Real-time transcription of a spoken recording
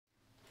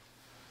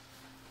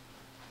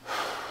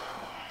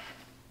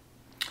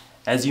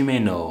As you may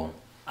know,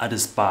 I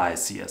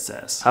despise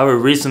CSS. However,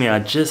 recently I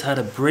just had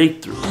a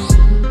breakthrough.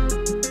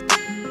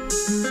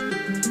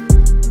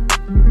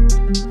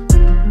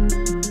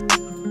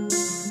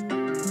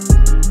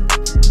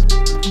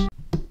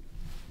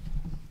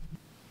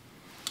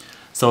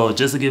 So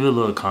just to give it a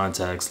little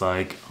context,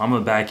 like I'm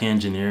a back-end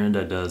engineer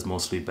that does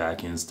mostly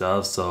back-end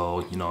stuff.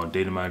 So, you know,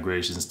 data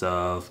migration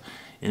stuff,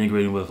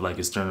 integrating with like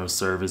external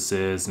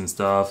services and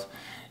stuff.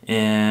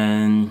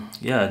 And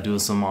yeah, doing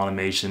some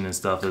automation and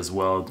stuff as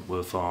well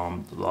with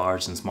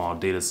large and small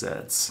data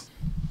sets.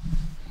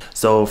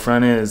 So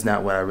front end is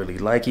not what I really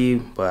like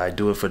it, but I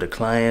do it for the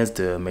clients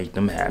to make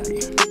them happy.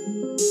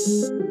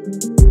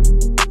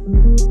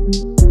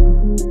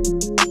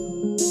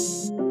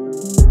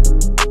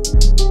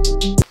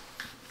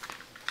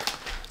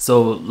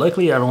 So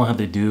luckily I don't have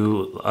to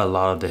do a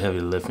lot of the heavy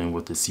lifting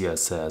with the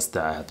CSS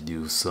that I have to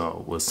do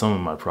with some of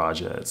my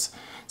projects.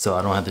 So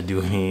I don't have to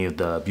do any of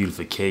the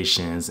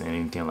beautifications and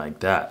anything like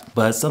that.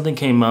 But something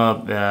came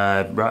up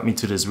that brought me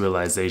to this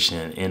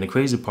realization. And the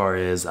crazy part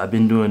is I've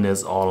been doing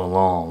this all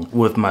along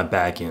with my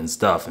back-end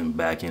stuff and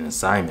back-end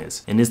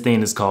assignments. And this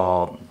thing is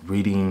called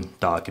reading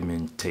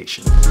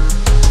documentation.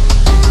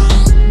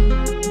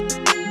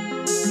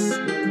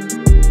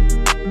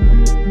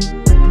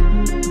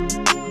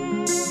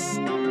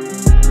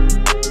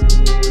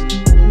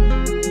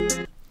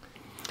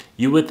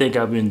 You would think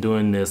I've been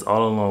doing this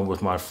all along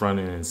with my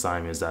front-end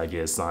assignments that I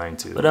get assigned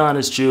to. But the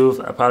honest truth,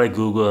 I probably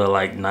Googled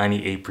like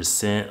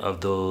 98%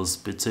 of those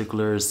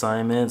particular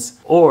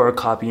assignments or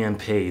copy and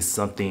paste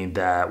something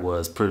that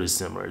was pretty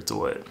similar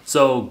to it.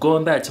 So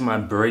going back to my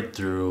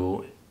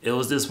breakthrough, it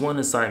was this one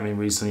assignment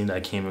recently that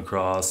I came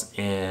across,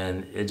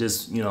 and it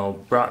just, you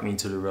know, brought me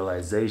to the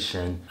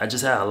realization. I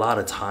just had a lot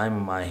of time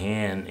on my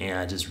hand and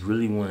I just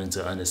really wanted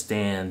to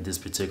understand this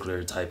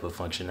particular type of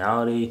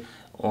functionality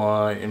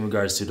in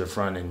regards to the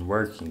front end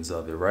workings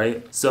of it,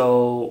 right?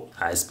 So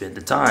I spent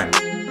the time.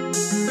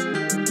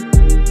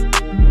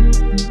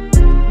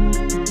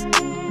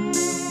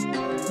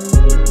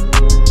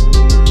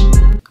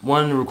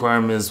 One of the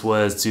requirements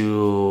was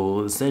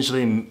to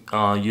essentially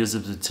use a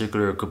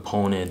particular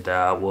component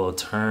that will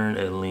turn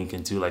a link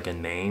into like a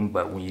name,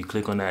 but when you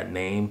click on that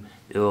name,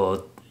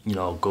 it'll, you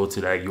know, go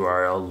to that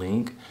URL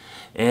link.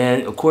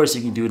 And of course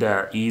you can do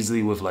that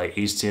easily with like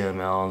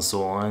HTML and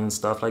so on and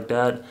stuff like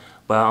that.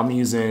 But I'm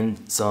using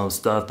some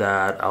stuff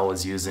that I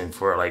was using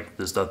for like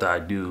the stuff that I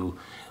do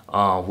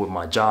with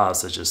my job,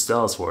 such as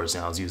Salesforce,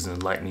 and I was using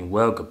Lightning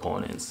Web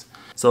Components.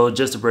 So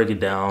just to break it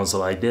down,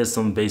 so I did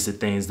some basic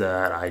things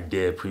that I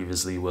did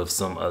previously with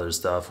some other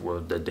stuff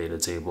with the data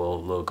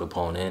table little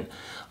component,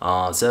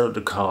 set up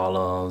the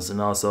columns, and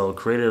also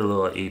created a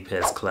little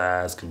Apex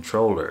class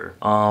controller.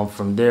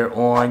 From there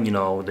on, you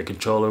know, the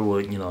controller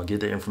would, you know, get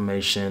the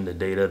information, the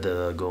data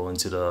to go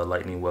into the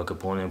Lightning Web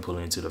Component, pull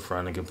it into the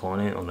front end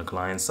component on the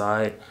client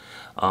side.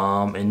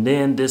 And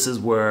then this is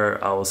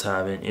where I was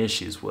having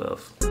issues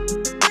with.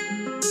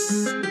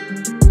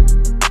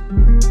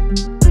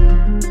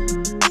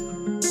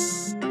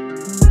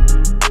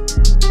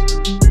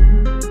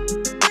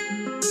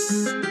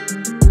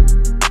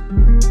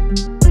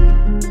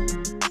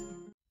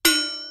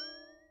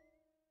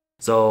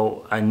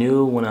 So I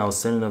knew when I was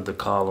setting up the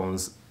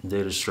columns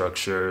data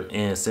structure,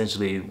 and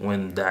essentially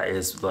when that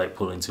is like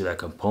put into that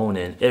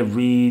component, it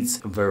reads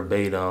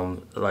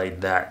verbatim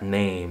like that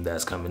name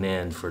that's coming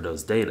in for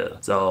those data.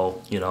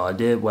 So, you know, I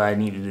did what I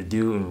needed to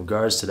do in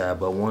regards to that,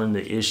 but one of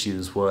the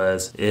issues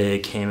was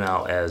it came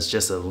out as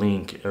just a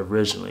link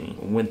originally.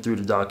 Went through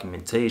the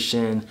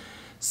documentation,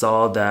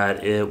 saw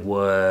that it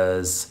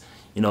was,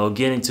 you know,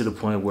 getting to the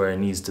point where it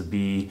needs to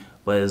be,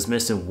 but it's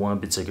missing one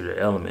particular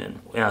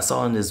element. And I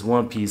saw in this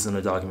one piece in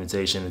the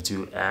documentation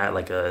to add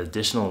like an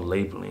additional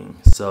labeling.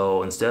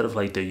 So instead of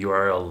like the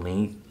URL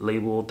link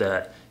label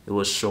that it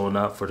was showing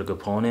up for the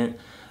component,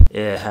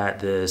 it had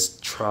this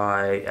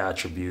try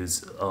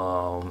attributes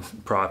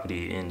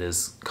property in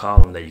this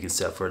column that you can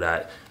set for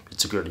that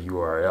particular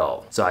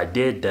URL. So I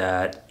did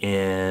that,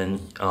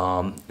 and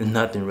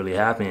nothing really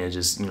happened. It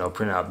just, you know,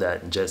 print out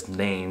that just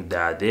name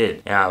that I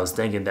did. And I was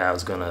thinking that I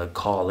was gonna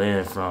call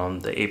in from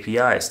the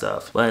API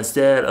stuff. But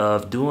instead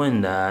of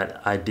doing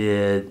that, I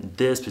did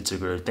this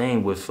particular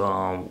thing with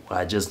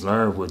I just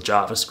learned with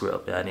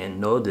JavaScript. I didn't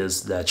know that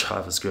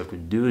JavaScript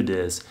could do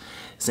this.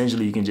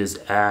 Essentially, you can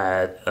just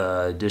add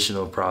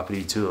additional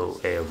property to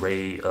an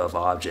array of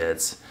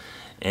objects,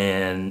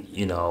 and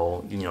you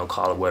know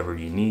call it whatever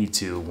you need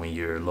to when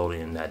you're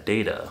loading in that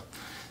data.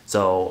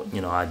 So, you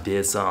know, I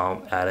did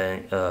some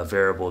adding a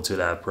variable to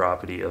that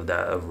property of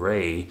that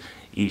array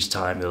each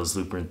time it was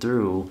looping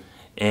through,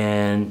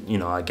 and you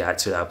know, I got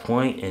to that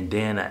point, and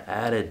then I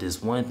added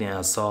this one thing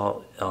I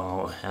saw.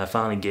 I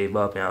finally gave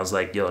up, and I was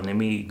like, yo, let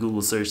me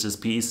Google search this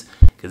piece,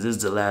 because this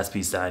is the last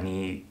piece that I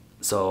need.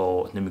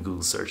 So let me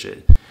Google search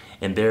it,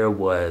 and there it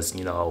was.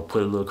 You know,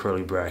 put a little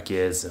curly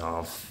brackets,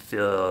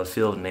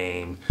 field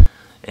name,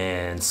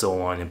 and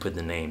so on, and put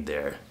the name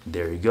there.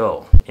 There you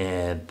go.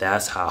 And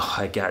that's how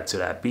I got to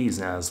that piece.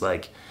 And I was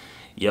like,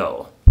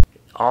 yo,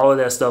 all of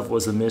that stuff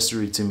was a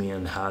mystery to me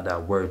and how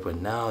that worked,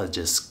 but now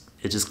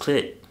it just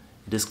clicked.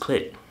 It just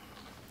clicked.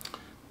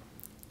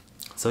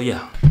 So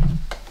yeah.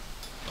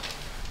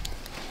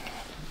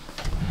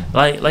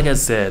 Like I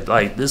said,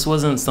 like this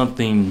wasn't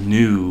something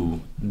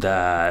new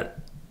that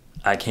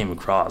I came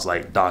across,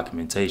 like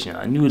documentation.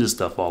 I knew this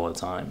stuff all the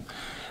time.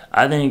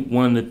 I think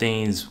one of the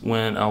things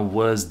when I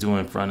was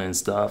doing front end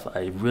stuff,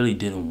 I really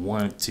didn't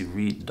want to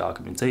read the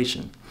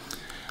documentation.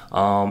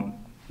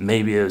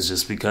 Maybe it was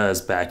just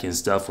because back end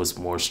stuff was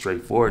more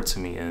straightforward to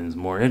me and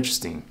more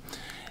interesting.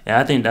 And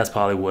I think that's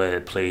probably what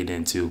it played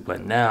into.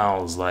 But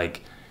now it's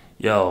like,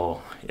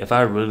 yo, if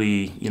I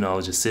really,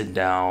 just sit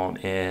down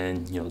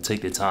and,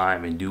 take the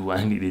time and do what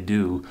I need to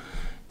do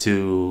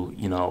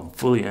to,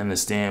 fully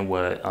understand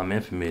what I'm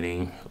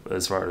implementing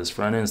as far as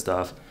front end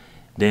stuff,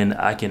 then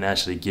I can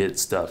actually get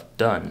stuff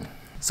done.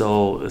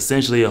 So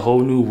essentially a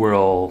whole new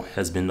world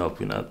has been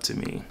opened up to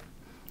me.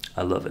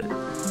 I love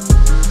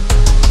it.